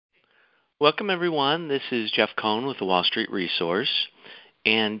Welcome, everyone. This is Jeff Cohn with the Wall Street Resource,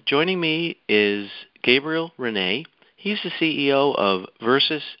 and joining me is Gabriel Rene. He's the CEO of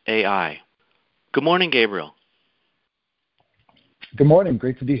Versus AI. Good morning, Gabriel. Good morning.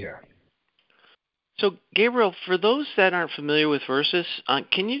 Great to be here. So, Gabriel, for those that aren't familiar with Versus,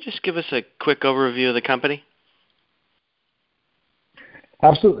 can you just give us a quick overview of the company?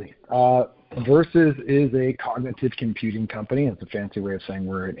 Absolutely. Versus is a cognitive computing company. It's a fancy way of saying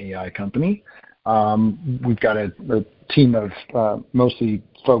we're an AI company. We've got a team of mostly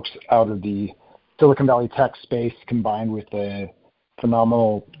folks out of the Silicon Valley tech space combined with a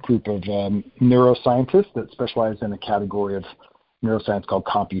phenomenal group of neuroscientists that specialize in a category of neuroscience called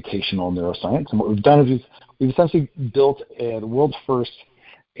computational neuroscience. And what we've done is we've essentially built the world's first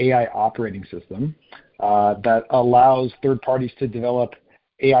AI operating system that allows third parties to develop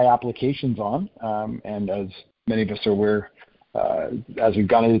AI applications on. And as many of us are aware, as we've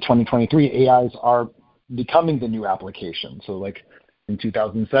gone into 2023, AIs are becoming the new application. So like in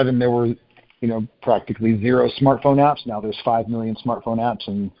 2007, there were practically zero smartphone apps. Now there's 5 million smartphone apps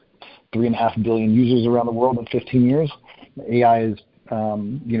and 3.5 billion users around the world in 15 years. AI is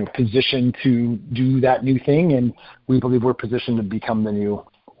positioned to do that new thing, and we believe we're positioned to become the new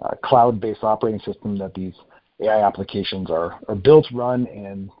cloud-based operating system that these AI applications are built, run,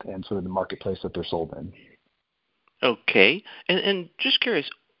 and sort of the marketplace that they're sold in. Okay. And just curious,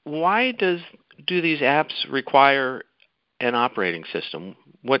 why do these apps require an operating system?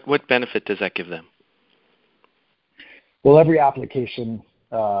 What benefit does that give them? Well, every application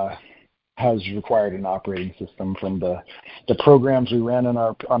has required an operating system, from the programs we ran on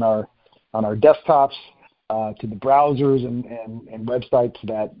our desktops to the browsers and websites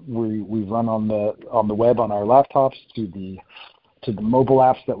that we run on the web on our laptops to the mobile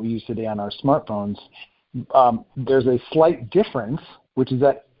apps that we use today on our smartphones. There's a slight difference, which is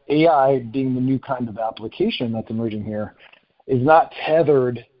that AI, being the new kind of application that's emerging here, is not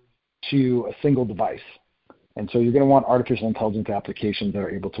tethered to a single device. And so you're going to want artificial intelligence applications that are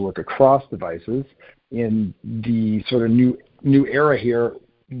able to work across devices. In the sort of new era here,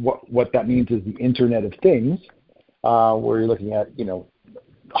 what that means is the Internet of Things, where you're looking at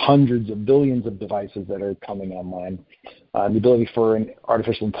hundreds of billions of devices that are coming online. The ability for an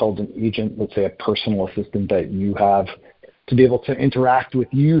artificial intelligence agent, let's say a personal assistant that you have, to be able to interact with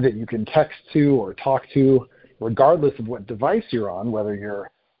you, that you can text to or talk to, regardless of what device you're on, whether you're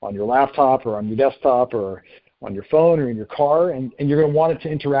on your laptop or on your desktop or on your phone or in your car, and you're going to want it to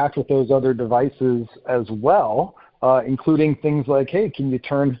interact with those other devices as well, including things like, hey, can you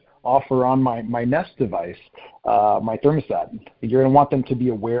turn off or on my Nest device, my thermostat? You're going to want them to be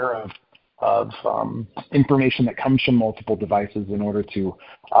aware of information that comes from multiple devices in order to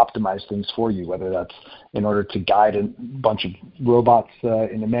optimize things for you, whether that's in order to guide a bunch of robots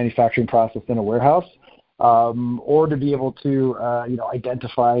in the manufacturing process in a warehouse, or to be able to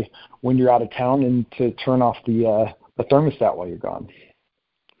identify when you're out of town and to turn off the thermostat while you're gone.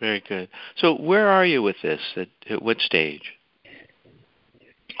 Very good. So where are you with this? At what stage?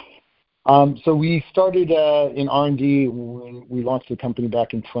 So we started in R&D when we launched the company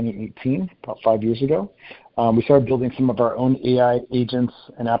back in 2018, about 5 years ago. We started building some of our own AI agents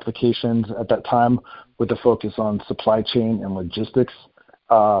and applications at that time with a focus on supply chain and logistics,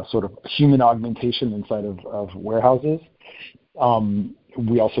 sort of human augmentation inside of warehouses.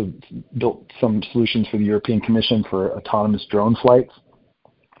 We also built some solutions for the European Commission for autonomous drone flights.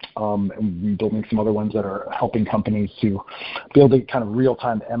 And we're building some other ones that are helping companies to be able to kind of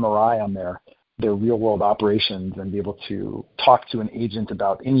real-time MRI on their real-world operations and be able to talk to an agent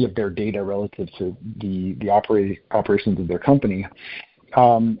about any of their data relative to the operations of their company.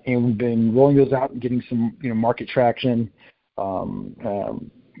 And we've been rolling those out and getting some market traction,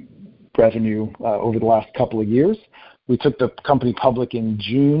 revenue over the last couple of years. We took the company public in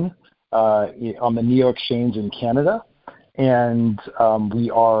June on the NEO Exchange in Canada. And we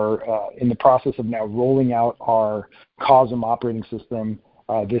are in the process of now rolling out our Kosmos operating system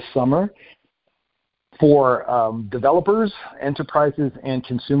this summer for developers, enterprises, and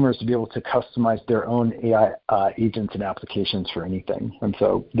consumers to be able to customize their own AI agents and applications for anything. And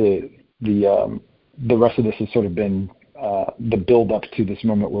so the rest of this has sort of been the build up to this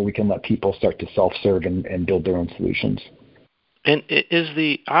moment where we can let people start to self-serve and build their own solutions. And is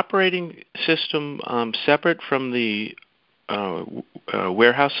the operating system separate from the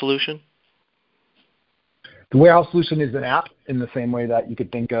warehouse solution? The warehouse solution is an app in the same way that you could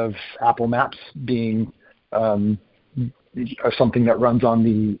think of Apple Maps being something that runs on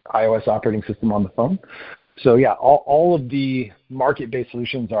the iOS operating system on the phone. So yeah, all of the market-based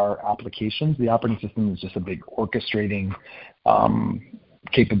solutions are applications. The operating system is just a big orchestrating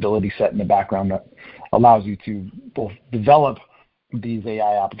capability set in the background that allows you to both develop these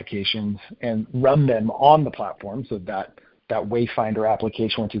AI applications and run them on the platform. So that Wayfinder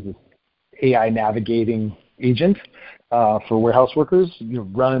application, which is this AI navigating agent for warehouse workers,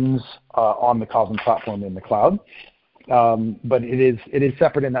 runs on the Cosmos platform in the cloud. But it is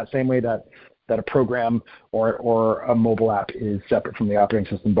separate in that same way that a program or a mobile app is separate from the operating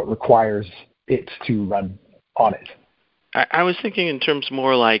system, but requires it to run on it. I was thinking in terms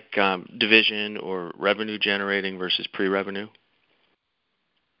more like division or revenue generating versus pre-revenue.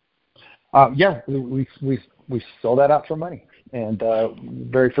 Yeah, we sold that out for money. And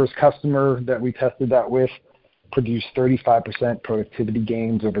very first customer that we tested that with produced 35% productivity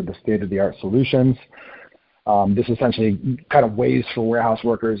gains over the state-of-the-art solutions. This essentially kind of ways for warehouse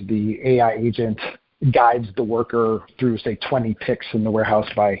workers. The AI agent guides the worker through, say, 20 picks in the warehouse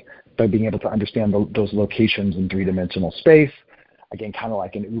by being able to understand those locations in three-dimensional space. Again, kind of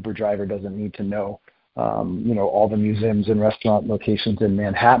like an Uber driver doesn't need to know, all the museums and restaurant locations in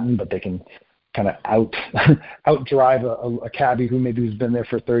Manhattan, but they can kind of outdrive a cabbie who maybe has been there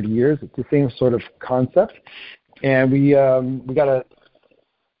for 30 years. It's the same sort of concept. And we got a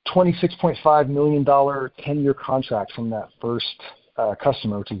 $26.5 million 10-year contract from that first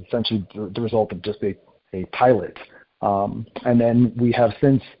customer, which is essentially the result of just a pilot. And then we have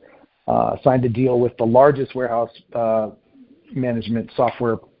since signed a deal with the largest warehouse management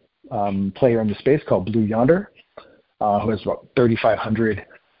software player in the space called Blue Yonder, who has about 3,500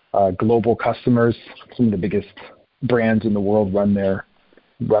 global customers. Some of the biggest brands in the world run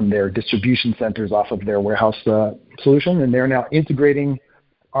their distribution centers off of their warehouse solution, and they're now integrating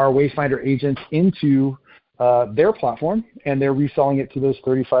our Wayfinder agent into their platform, and they're reselling it to those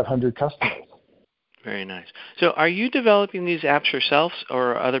 3,500 customers. Very nice. So are you developing these apps yourselves,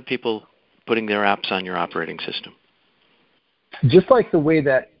 or are other people putting their apps on your operating system? Just like the way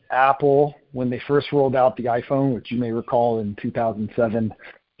that Apple, when they first rolled out the iPhone, which you may recall in 2007,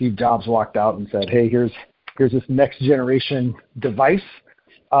 Steve Jobs walked out and said, hey, here's this next generation device.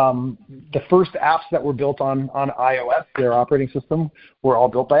 The first apps that were built on iOS, their operating system, were all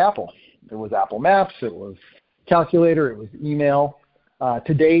built by Apple. There was Apple Maps, it was Calculator, it was email.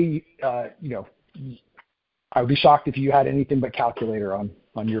 Today, I would be shocked if you had anything but Calculator on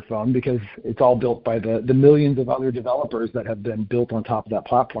your phone, because it's all built by the millions of other developers that have been built on top of that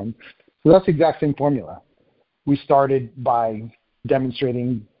platform. So that's the exact same formula. We started by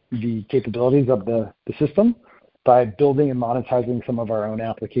demonstrating the capabilities of the system by building and monetizing some of our own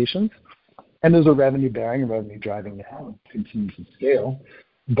applications. And those are revenue-bearing and revenue-driving now and continue to scale.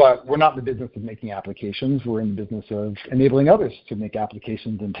 But we're not in the business of making applications. We're in the business of enabling others to make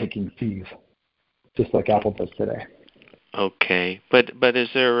applications and taking fees, just like Apple does today. Okay. But is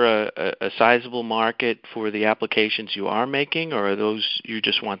there a sizable market for the applications you are making, or are those you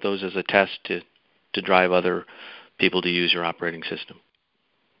just want those as a test to drive other people to use your operating system?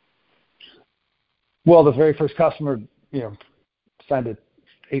 Well, the very first customer, signed an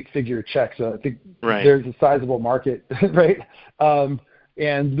 8-figure check, so I think There's a sizable market, right?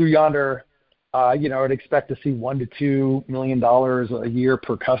 And Blue Yonder, I'd expect to see $1 to $2 million a year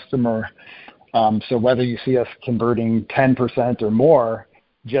per customer. So whether you see us converting 10% or more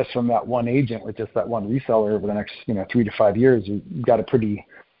just from that one agent with just that one reseller over the next 3 to 5 years, you've got a pretty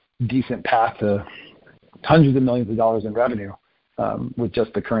decent path to hundreds of millions of dollars in revenue with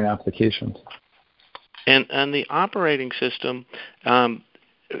just the current applications. And the operating system,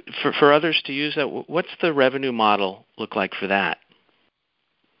 for others to use that, what's the revenue model look like for that?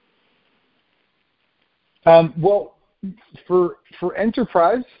 Well, for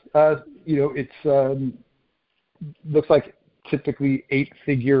enterprise, it's looks like typically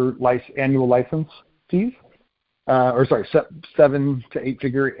 8-figure annual license fees, 7 to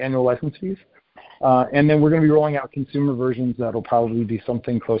 8-figure annual license fees. And then we're going to be rolling out consumer versions that'll probably be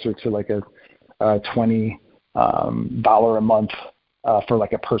something closer to like a $20 a month for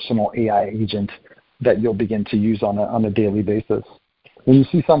like a personal AI agent that you'll begin to use on a daily basis. When you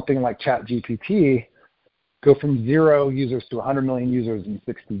see something like ChatGPT go from 0 users to 100 million users in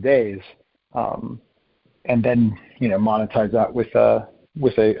 60 days, and then monetize that with a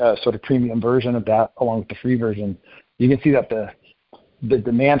sort of premium version of that along with the free version, you can see that the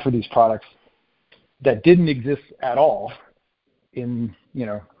demand for these products that didn't exist at all in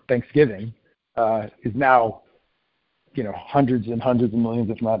Thanksgiving is now hundreds and hundreds of millions,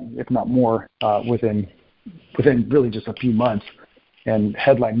 if not more, within really just a few months. And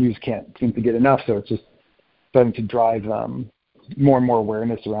headline news can't seem to get enough, so it's just starting to drive more and more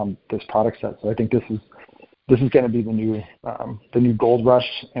awareness around this product set. So I think this is going to be the new gold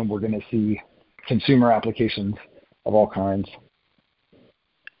rush, and we're going to see consumer applications of all kinds.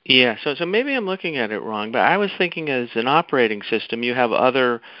 Yeah, so maybe I'm looking at it wrong, but I was thinking as an operating system, you have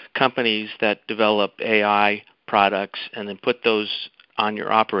other companies that develop AI products and then put those on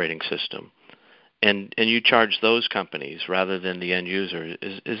your operating system, and you charge those companies rather than the end user.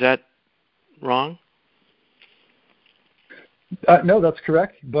 Is that wrong? No, that's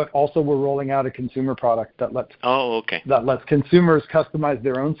correct. But also, we're rolling out a consumer product that lets Okay. consumers customize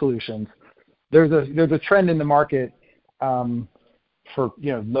their own solutions. There's a trend in the market for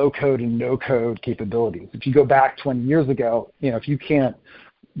low code and no code capabilities. If you go back 20 years ago, if you can't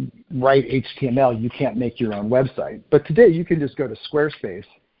write HTML, you can't make your own website. But today, you can just go to Squarespace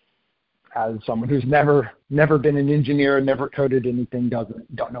as someone who's never been an engineer, never coded anything,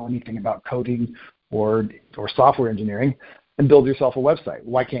 don't know anything about coding or software engineering, and build yourself a website.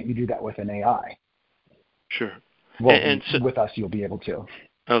 Why can't you do that with an AI? Sure. Well, And so, with us, you'll be able to.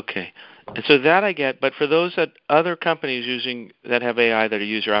 okay. And so that I get, but for those that other companies that have AI that are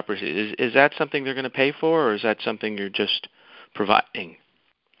user operated, is that something they're going to pay for, or is that something you're just providing?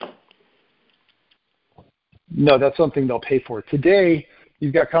 No, that's something they'll pay for. Today,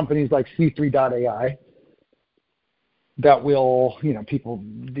 you've got companies like C3.ai that will,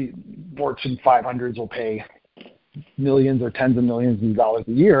 the Fortune 500s will pay millions or tens of millions of dollars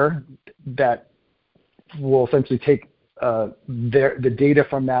a year that will essentially take the data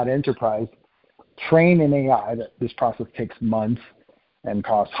from that enterprise, train an AI. That this process takes months and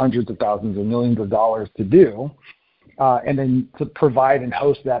costs hundreds of thousands or millions of dollars to do, and then to provide and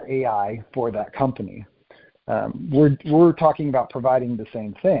host that AI for that company. We're talking about providing the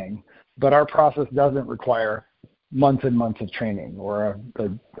same thing, but our process doesn't require months and months of training or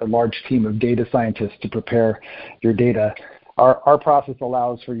a large team of data scientists to prepare your data. Our process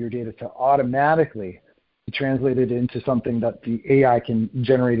allows for your data to automatically be translated into something that the AI can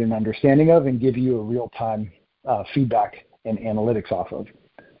generate an understanding of and give you a real-time feedback and analytics off of.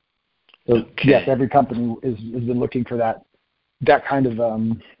 So okay. Yes, every company has been looking for that kind of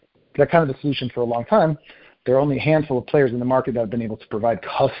a solution for a long time. There are only a handful of players in the market that have been able to provide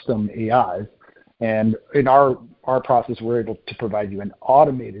custom AIs. And in our process, we're able to provide you an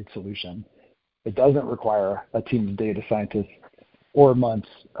automated solution. It doesn't require a team of data scientists or months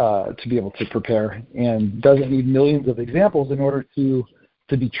to be able to prepare, and doesn't need millions of examples in order to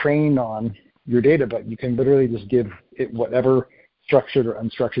be trained on your data. But you can literally just give it whatever structured or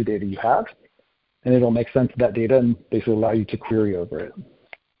unstructured data you have, and it'll make sense of that data and basically allow you to query over it.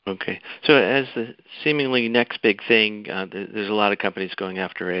 Okay. So as the seemingly next big thing, there's a lot of companies going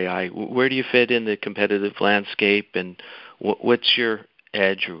after AI. Where do you fit in the competitive landscape, and what's your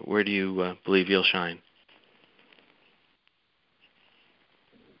edge, or where do you believe you'll shine?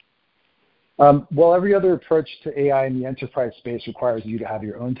 Well, every other approach to AI in the enterprise space requires you to have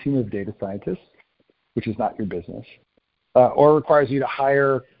your own team of data scientists, which is not your business, or requires you to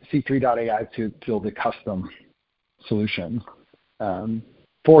hire C3.ai to build a custom solution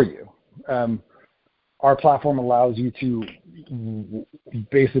for you. Our platform allows you to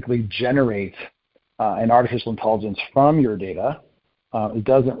basically generate an artificial intelligence from your data. It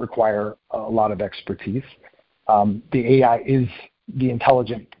doesn't require a lot of expertise. The AI is the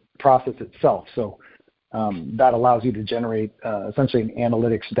intelligent process itself. So that allows you to generate essentially an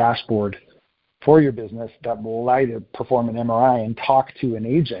analytics dashboard for your business that will allow you to perform an MRI and talk to an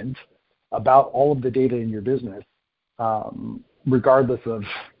agent about all of the data in your business, regardless of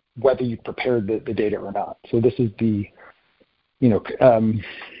whether you've prepared the data or not. So this is the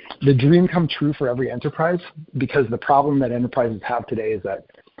dream come true for every enterprise, because the problem that enterprises have today is that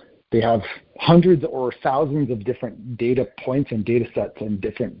they have hundreds or thousands of different data points and data sets and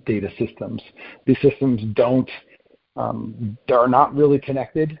different data systems. These systems they're not really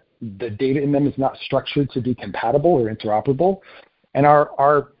connected. The data in them is not structured to be compatible or interoperable. And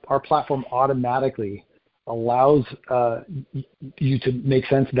our platform automatically allows you to make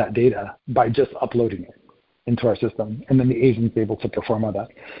sense of that data by just uploading it into our system, and then the agent is able to perform on that.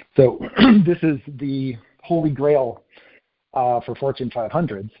 So this is the holy grail for Fortune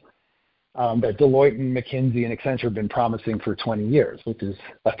 500s that Deloitte and McKinsey and Accenture have been promising for 20 years, which is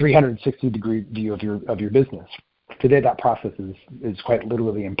a 360-degree view of your business. Today, that process is quite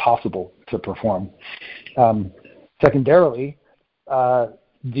literally impossible to perform. Secondarily,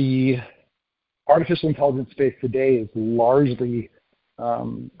 the artificial intelligence space today is largely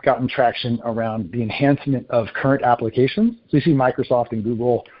gotten traction around the enhancement of current applications. So you see Microsoft and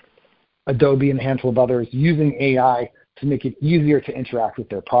Google, Adobe, and a handful of others using AI to make it easier to interact with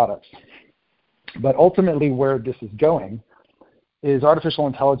their products. But ultimately, where this is going is artificial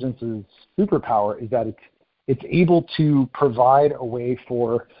intelligence's superpower is that it's able to provide a way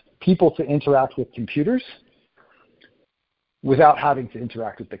for people to interact with computers without having to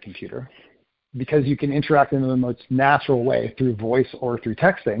interact with the computer, because you can interact in the most natural way through voice or through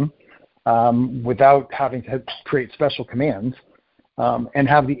texting without having to create special commands, and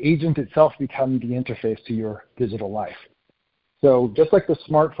have the agent itself become the interface to your digital life. So just like the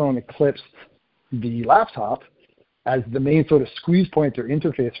smartphone eclipsed the laptop as the main sort of squeeze point or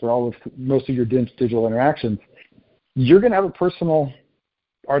interface for most of your digital interactions, you're going to have a personal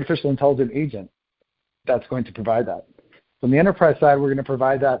artificial intelligence agent that's going to provide that. So on the enterprise side, we're going to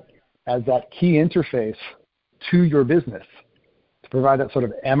provide that as that key interface to your business, to provide that sort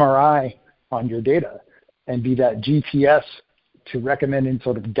of MRI on your data and be that GPS to recommend and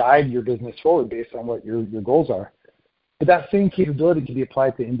sort of guide your business forward based on what your goals are. But that same capability can be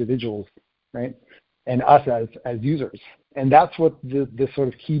applied to individuals, right, and us as users. And that's what this sort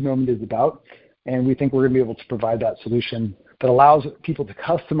of key moment is about. And we think we're going to be able to provide that solution that allows people to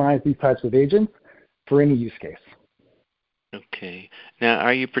customize these types of agents for any use case. Okay. Now,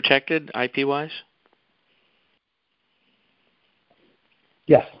 are you protected IP-wise?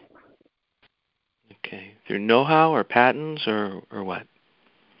 Yes. Okay. Through know-how or patents or what?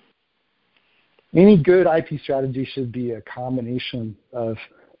 Any good IP strategy should be a combination of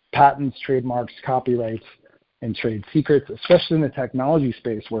patents, trademarks, copyrights, and trade secrets, especially in the technology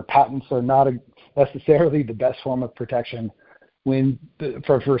space where patents are not necessarily the best form of protection.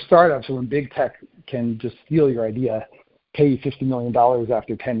 For startups, when big tech can just steal your idea, pay you $50 million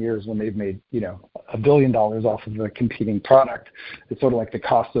after 10 years when they've made $1 billion off of a competing product, it's sort of like the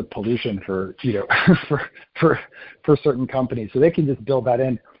cost of pollution for for certain companies. So they can just build that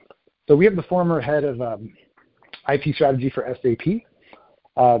in. So we have the former head of IP strategy for SAP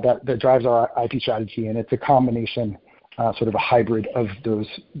that drives our IP strategy, and it's a combination, sort of a hybrid of those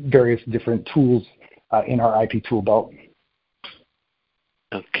various different tools in our IP tool belt.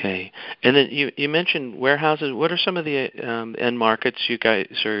 Okay. And then you mentioned warehouses. What are some of the end markets you guys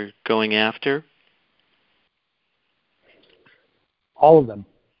are going after? All of them.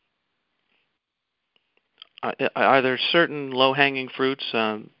 Are there certain low-hanging fruits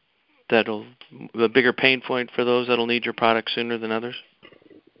that'll a bigger pain point for those that'll need your product sooner than others?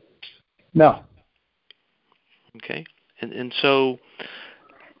 No. Okay. And so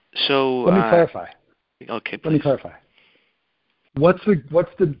let me clarify. Okay, please. Let me clarify. What's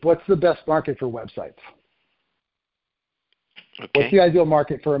the best market for websites? Okay. What's the ideal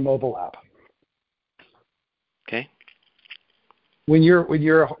market for a mobile app? Okay. When you're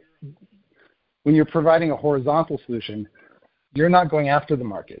providing a horizontal solution, you're not going after the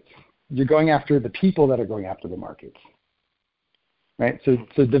markets. You're going after the people that are going after the markets. Right?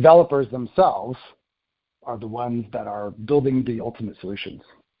 So developers themselves are the ones that are building the ultimate solutions.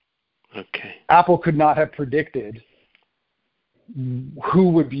 Okay. Apple could not have predicted who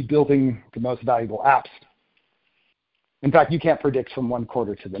would be building the most valuable apps. In fact, you can't predict from one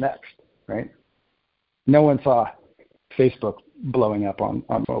quarter to the next, right? No one saw Facebook blowing up on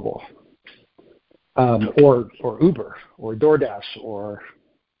mobile, or Uber, or DoorDash, or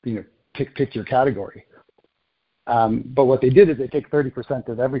pick your category. But what they did is they take 30%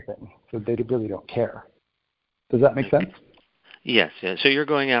 of everything, so they really don't care. Does that make sense? Yes. Yeah. So you're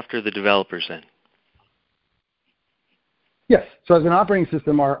going after the developers then? Yes. So as an operating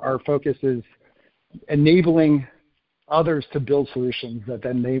system, our focus is enabling others to build solutions that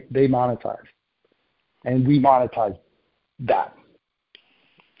then they monetize. And we monetize that.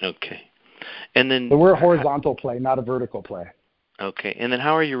 Okay. And then so we're a horizontal play, not a vertical play. Okay. And then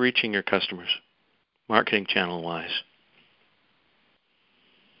how are you reaching your customers, marketing channel-wise?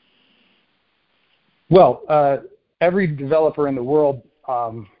 Well, every developer in the world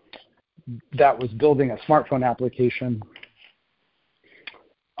that was building a smartphone application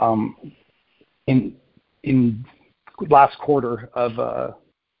in last quarter of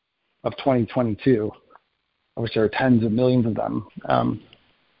 2022, of which there are tens of millions of them,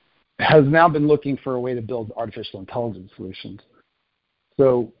 has now been looking for a way to build artificial intelligence solutions.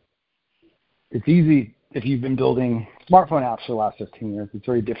 So it's easy if you've been building smartphone apps for the last 15 years. It's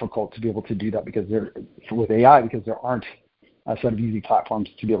very difficult to be able to do that with AI because there aren't a set of easy platforms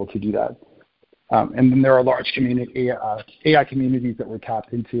to be able to do that. And then there are large AI communities that we're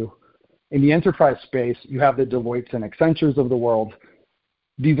tapped into. In the enterprise space, you have the Deloittes and Accentures of the world.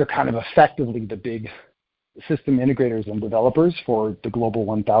 These are kind of effectively the big system integrators and developers for the Global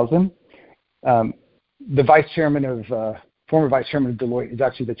 1000. The former vice chairman of Deloitte is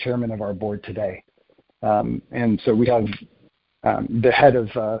actually the chairman of our board today. And so we have the head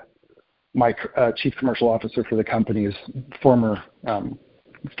of my chief commercial officer for the company is former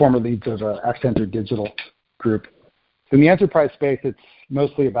leads of Accenture Digital Group. In the enterprise space, it's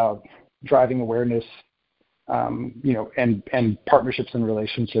mostly about driving awareness and partnerships and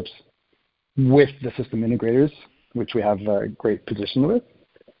relationships with the system integrators, which we have a great position with.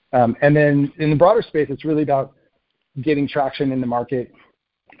 And then in the broader space, it's really about getting traction in the market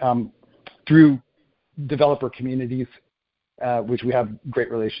through developer communities, which we have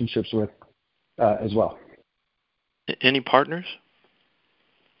great relationships with as well. Any partners?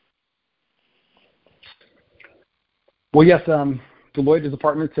 Well, yes, Deloitte is a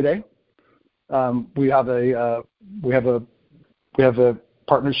partner today. We have a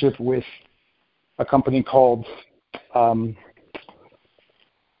partnership with a company called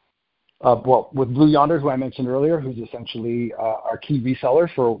with Blue Yonder, who I mentioned earlier, who's essentially our key reseller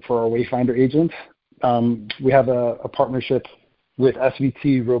for our Wayfinder agent. We have a partnership with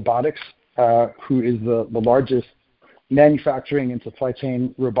SVT Robotics, who is the largest manufacturing and supply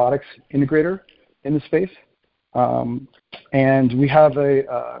chain robotics integrator in the space. And we have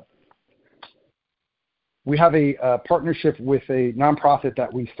a partnership with a nonprofit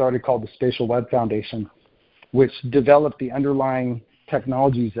that we started called the Spatial Web Foundation, which developed the underlying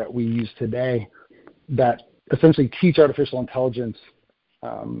technologies that we use today that essentially teach artificial intelligence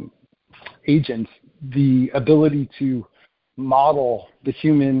agents the ability to model the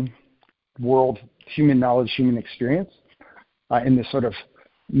human world, human knowledge, human experience in this sort of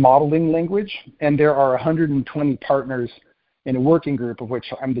modeling language. And there are 120 partners in a working group, of which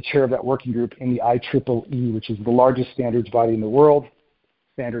I'm the chair of that working group, in the IEEE, which is the largest standards body in the world,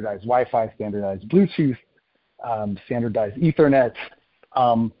 standardized Wi-Fi, standardized Bluetooth, standardized Ethernet.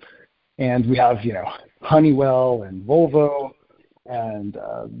 And we have, Honeywell and Volvo and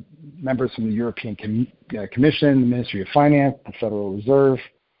members from the European Commission, the Ministry of Finance, the Federal Reserve,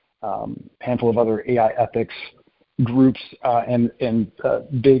 a handful of other AI ethics groups, and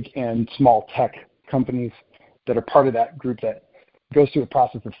big and small tech companies that are part of that group that goes through a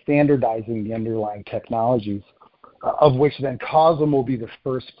process of standardizing the underlying technologies, of which then Cosmos will be the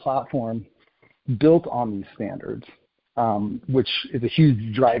first platform built on these standards, which is a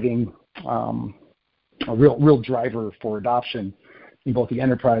huge driving, a real driver for adoption in both the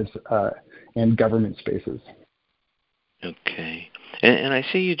enterprise and government spaces. Okay. And I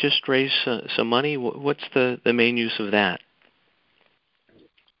see you just raised some money. What's the main use of that?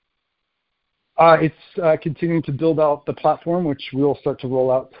 It's continuing to build out the platform, which we'll start to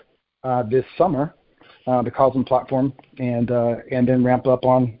roll out this summer, the Cosmos platform, and then ramp up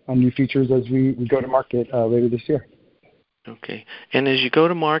on new features as we go to market later this year. Okay. And as you go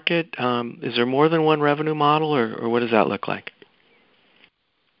to market, is there more than one revenue model, or what does that look like?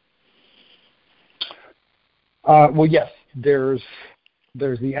 Well, yes. There's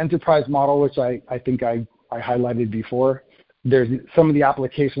the enterprise model, which I think I highlighted before. There's some of the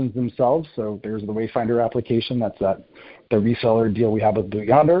applications themselves. So there's the Wayfinder application. That's the reseller deal we have with Blue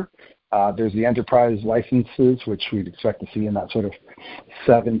Yonder. There's the enterprise licenses, which we'd expect to see in that sort of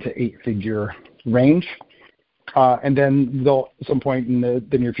 7 to 8 figure range. And then at some point in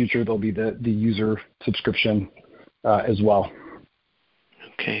the near future, there'll be the user subscription as well.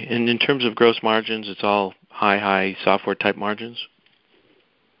 Okay. And in terms of gross margins, it's all high software type margins?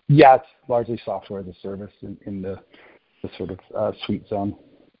 Yeah, it's largely software as a service in the sort of suite zone.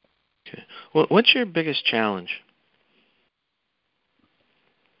 Okay. Well, what's your biggest challenge?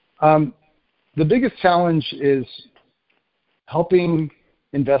 The biggest challenge is helping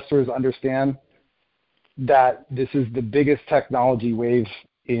investors understand that this is the biggest technology wave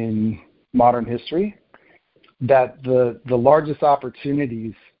in modern history, that the largest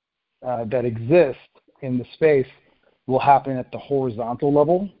opportunities that exist in the space will happen at the horizontal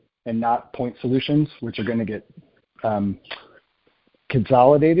level and not point solutions, which are going to get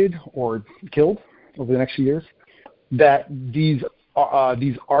consolidated or killed over the next few years. That these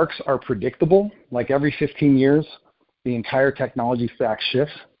arcs are predictable. Like every 15 years, the entire technology stack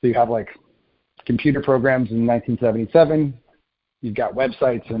shifts. So you have like computer programs in 1977. You've got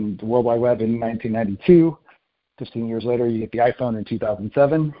websites and the World Wide Web in 1992. 15 years later, you get the iPhone in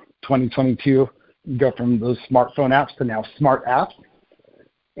 2007. 2022, you go from those smartphone apps to now smart apps.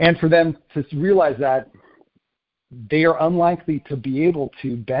 And for them to realize that they are unlikely to be able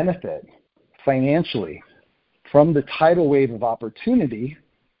to benefit financially from the tidal wave of opportunity,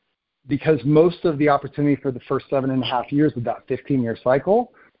 because most of the opportunity for the first 7.5 years of that 15-year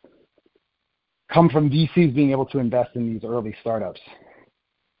cycle come from VCs being able to invest in these early startups.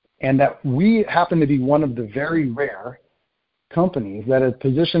 And that we happen to be one of the very rare companies that have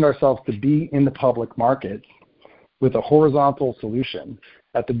positioned ourselves to be in the public market with a horizontal solution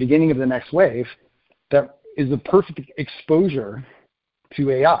at the beginning of the next wave that is a perfect exposure to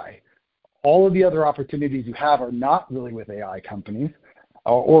AI. All of the other opportunities you have are not really with AI companies.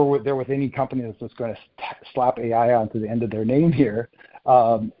 they're with any company that's just going to slap AI onto the end of their name here,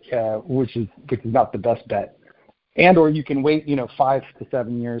 which is not the best bet. And or you can wait, 5 to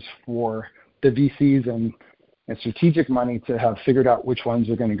 7 years for the VCs and strategic money to have figured out which ones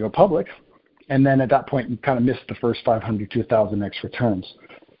are going to go public. And then at that point, you kind of miss the first 500 to 1,000x returns.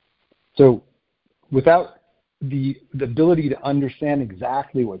 So without the ability to understand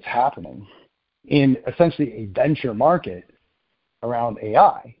exactly what's happening in essentially a venture market around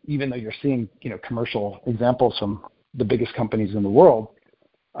AI, even though you're seeing, commercial examples from the biggest companies in the world,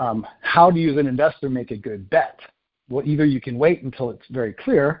 how do you as an investor make a good bet? Well, either you can wait until it's very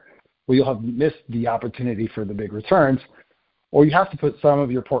clear, or you'll have missed the opportunity for the big returns, or you have to put some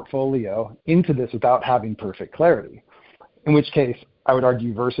of your portfolio into this without having perfect clarity, in which case I would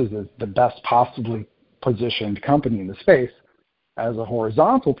argue Versus is the best possibly positioned company in the space as a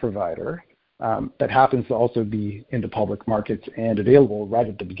horizontal provider that happens to also be in the public markets and available right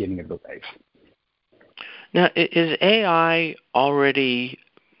at the beginning of the wave. Now, is AI already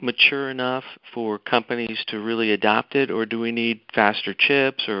mature enough for companies to really adopt it, or do we need faster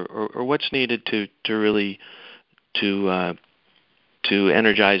chips, or what's needed to really to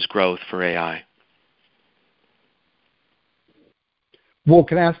energize growth for AI? Well,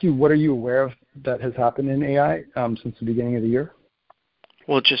 can I ask you, what are you aware of that has happened in AI since the beginning of the year?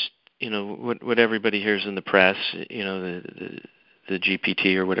 Well, just what everybody hears in the press, the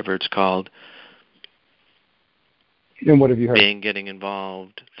GPT or whatever it's called. And what have you heard? Bing getting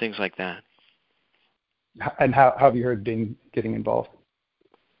involved, things like that. And how have you heard Bing getting involved?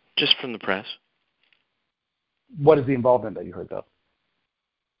 Just from the press. What is the involvement that you heard, though?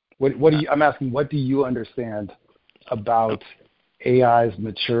 I'm asking, what do you understand about AI's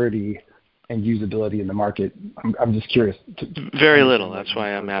maturity and usability in the market? I'm just curious. Very little. That's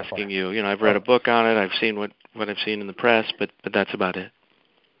why I'm asking you. I've read a book on it. I've seen what I've seen in the press, but that's about it.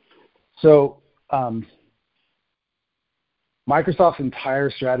 So Microsoft's entire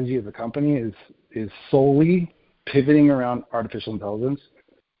strategy as a company is solely pivoting around artificial intelligence.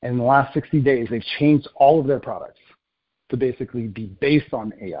 And in the last 60 days, they've changed all of their products to basically be based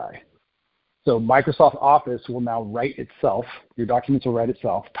on AI. So Microsoft Office will now write itself. Your documents will write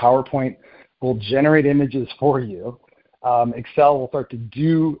itself. PowerPoint will generate images for you. Excel will start to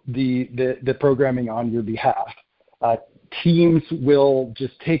do the programming on your behalf. Teams will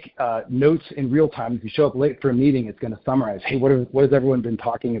just take notes in real time. If you show up late for a meeting, it's going to summarize, hey, what has everyone been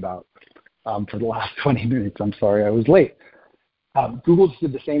talking about for the last 20 minutes? I'm sorry I was late. Google just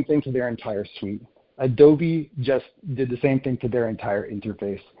did the same thing to their entire suite. Adobe just did the same thing to their entire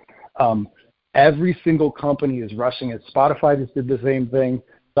interface. Every single company is rushing it. Spotify just did the same thing.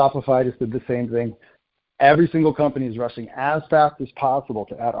 Shopify just did the same thing. Every single company is rushing as fast as possible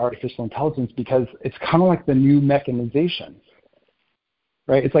to add artificial intelligence because it's kind of like the new mechanization,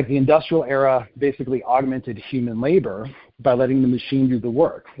 right? It's like the industrial era basically augmented human labor by letting the machine do the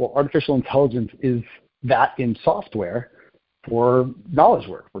work. Well, artificial intelligence is that in software for knowledge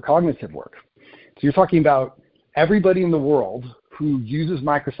work, for cognitive work. So you're talking about everybody in the world who uses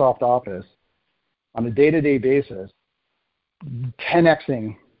Microsoft Office on a day-to-day basis,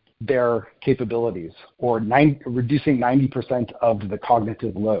 10xing their capabilities or reducing 90% of the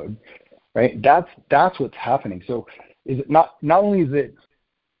cognitive load, right? That's what's happening. So is it not only is it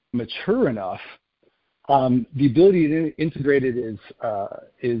mature enough, the ability to integrate it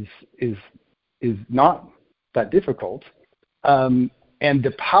is not that difficult, and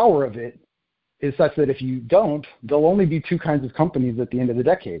the power of it is such that if you don't, there'll only be two kinds of companies at the end of the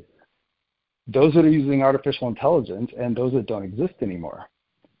decade: those that are using artificial intelligence and those that don't exist anymore.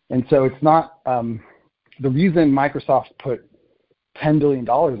 And so it's not the reason Microsoft put $10 billion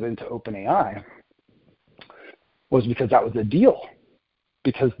into OpenAI was because that was a deal,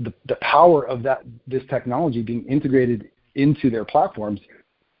 because the power of this technology being integrated into their platforms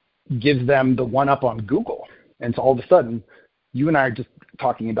gives them the one-up on Google. And so all of a sudden, you and I are just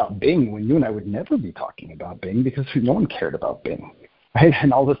talking about Bing when you and I would never be talking about Bing because no one cared about Bing, right?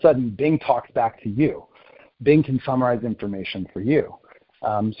 And all of a sudden, Bing talks back to you. Bing can summarize information for you.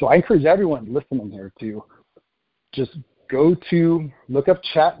 So I encourage everyone listening here to just look up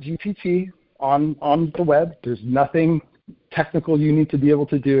ChatGPT on the web. There's nothing technical you need to be able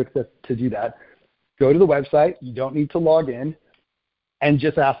to do except to do that. Go to the website. You don't need to log in, and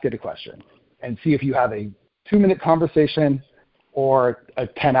just ask it a question and see if you have a 2-minute conversation or a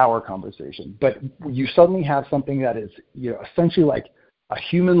 10-hour conversation. But you suddenly have something that is essentially like a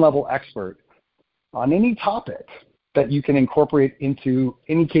human-level expert on any topic that you can incorporate into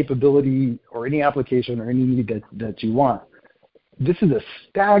any capability or any application or any need that you want. This is a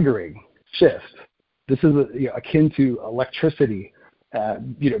staggering shift. This is akin to electricity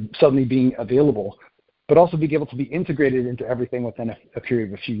suddenly being available, but also being able to be integrated into everything within a period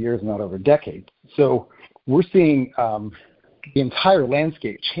of a few years, not over decades. So we're seeing the entire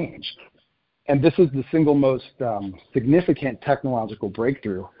landscape change. And this is the single most significant technological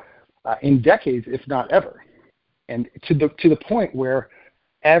breakthrough in decades, if not ever. And to the point where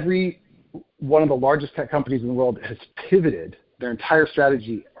every one of the largest tech companies in the world has pivoted their entire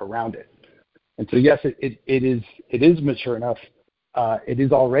strategy around it. And so, yes, it is mature enough. It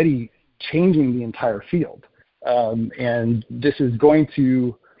is already changing the entire field. And this is going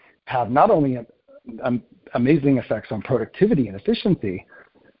to have not only amazing effects on productivity and efficiency,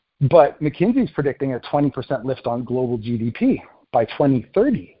 but McKinsey's predicting a 20% lift on global GDP by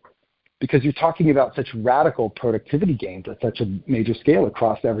 2030, because you're talking about such radical productivity gains at such a major scale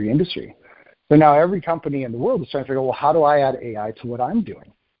across every industry. So now every company in the world is trying to figure out, well, how do I add AI to what I'm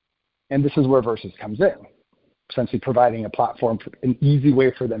doing? And this is where Versus comes in, essentially providing a platform, an easy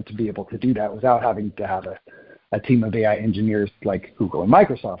way for them to be able to do that without having to have a team of AI engineers like Google and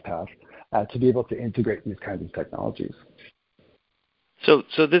Microsoft have to be able to integrate these kinds of technologies. So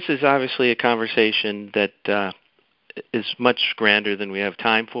this is obviously a conversation that is much grander than we have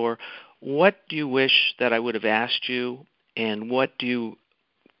time for. What do you wish that I would have asked you, and what do you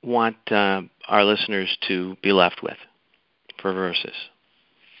want our listeners to be left with for Versus?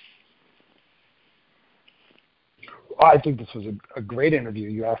 I think this was a great interview.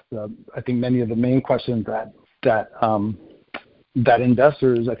 You asked, I think, many of the main questions that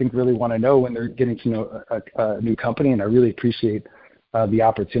investors, I think, really want to know when they're getting to know a new company, and I really appreciate the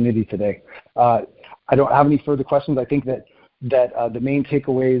opportunity today. I don't have any further questions. I think that the main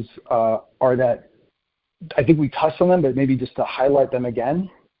takeaways are that I think we touched on them, but maybe just to highlight them again.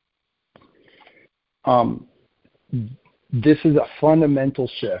 This is a fundamental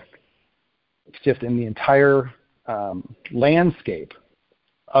shift in the entire landscape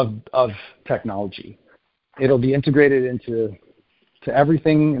of technology. It'll be integrated into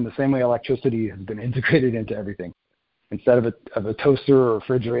everything in the same way electricity has been integrated into everything. Instead of a toaster or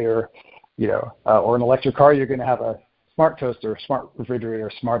refrigerator, or an electric car, you're going to have a smart toaster, smart refrigerator,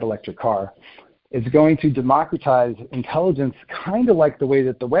 smart electric car. It's going to democratize intelligence, kind of like the way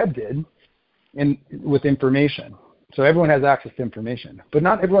that the web did, with information. So everyone has access to information, but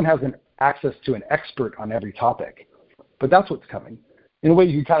not everyone has access to an expert on every topic. But that's what's coming. In a way,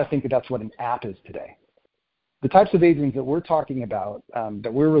 you can kind of think that that's what an app is today. The types of agents that we're talking about,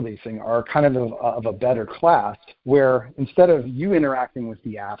 that we're releasing, are kind of a better class, where instead of you interacting with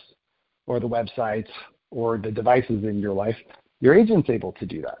the apps or the websites or the devices in your life, your agent's able to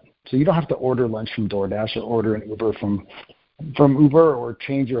do that. So you don't have to order lunch from DoorDash or order an Uber from Uber or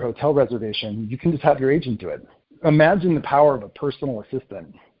change your hotel reservation. You can just have your agent do it. Imagine the power of a personal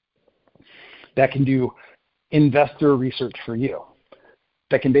assistant that can do investor research for you,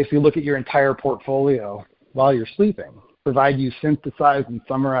 that can basically look at your entire portfolio while you're sleeping, provide you synthesized and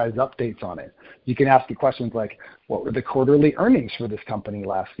summarized updates on it. You can ask you questions like, what were the quarterly earnings for this company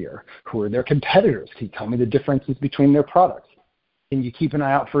last year? Who are their competitors? Can you tell me the differences between their products? Can you keep an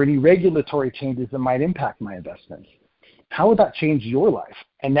eye out for any regulatory changes that might impact my investments? How would that change your life?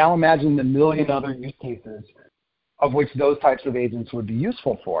 And now imagine the million other use cases of which those types of agents would be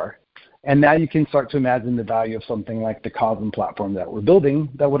useful for. And now you can start to imagine the value of something like the Kosmos platform that we're building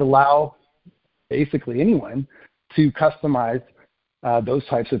that would allow basically anyone to customize those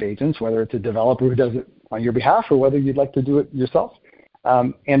types of agents, whether it's a developer who does it on your behalf or whether you'd like to do it yourself,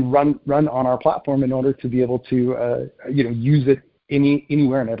 and run on our platform in order to be able to use it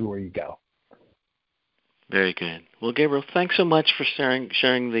anywhere and everywhere you go. Very good. Well, Gabriel, thanks so much for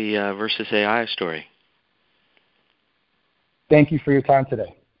sharing the Versus AI story. Thank you for your time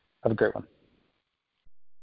today. Have a great one.